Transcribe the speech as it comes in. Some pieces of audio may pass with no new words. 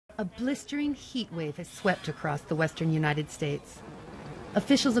A blistering heat wave has swept across the western United States.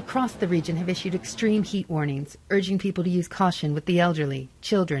 Officials across the region have issued extreme heat warnings, urging people to use caution with the elderly,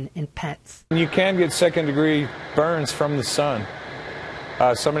 children, and pets. You can get second-degree burns from the sun.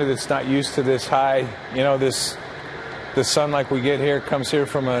 Somebody that's not used to this high, the sun like we get here comes here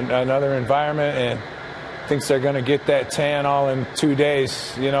from another environment and thinks they're going to get that tan all in 2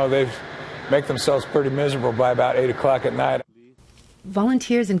 days. They make themselves pretty miserable by about 8 o'clock at night.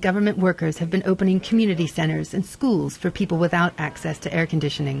 Volunteers and government workers have been opening community centers and schools for people without access to air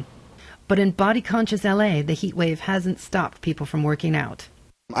conditioning. But in body-conscious LA, the heat wave hasn't stopped people from working out.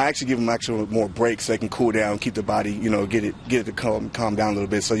 I actually give them more breaks so they can cool down, keep the body, get it to calm down a little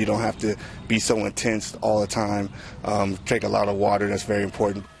bit so you don't have to be so intense all the time. Take a lot of water, that's very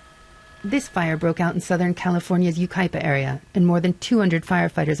important. This fire broke out in Southern California's Yucaipa area, and more than 200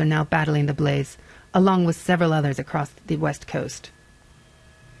 firefighters are now battling the blaze, along with several others across the West Coast.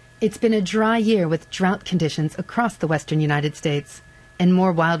 It's been a dry year with drought conditions across the western United States, and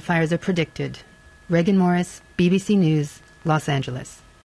more wildfires are predicted. Reagan Morris, BBC News, Los Angeles.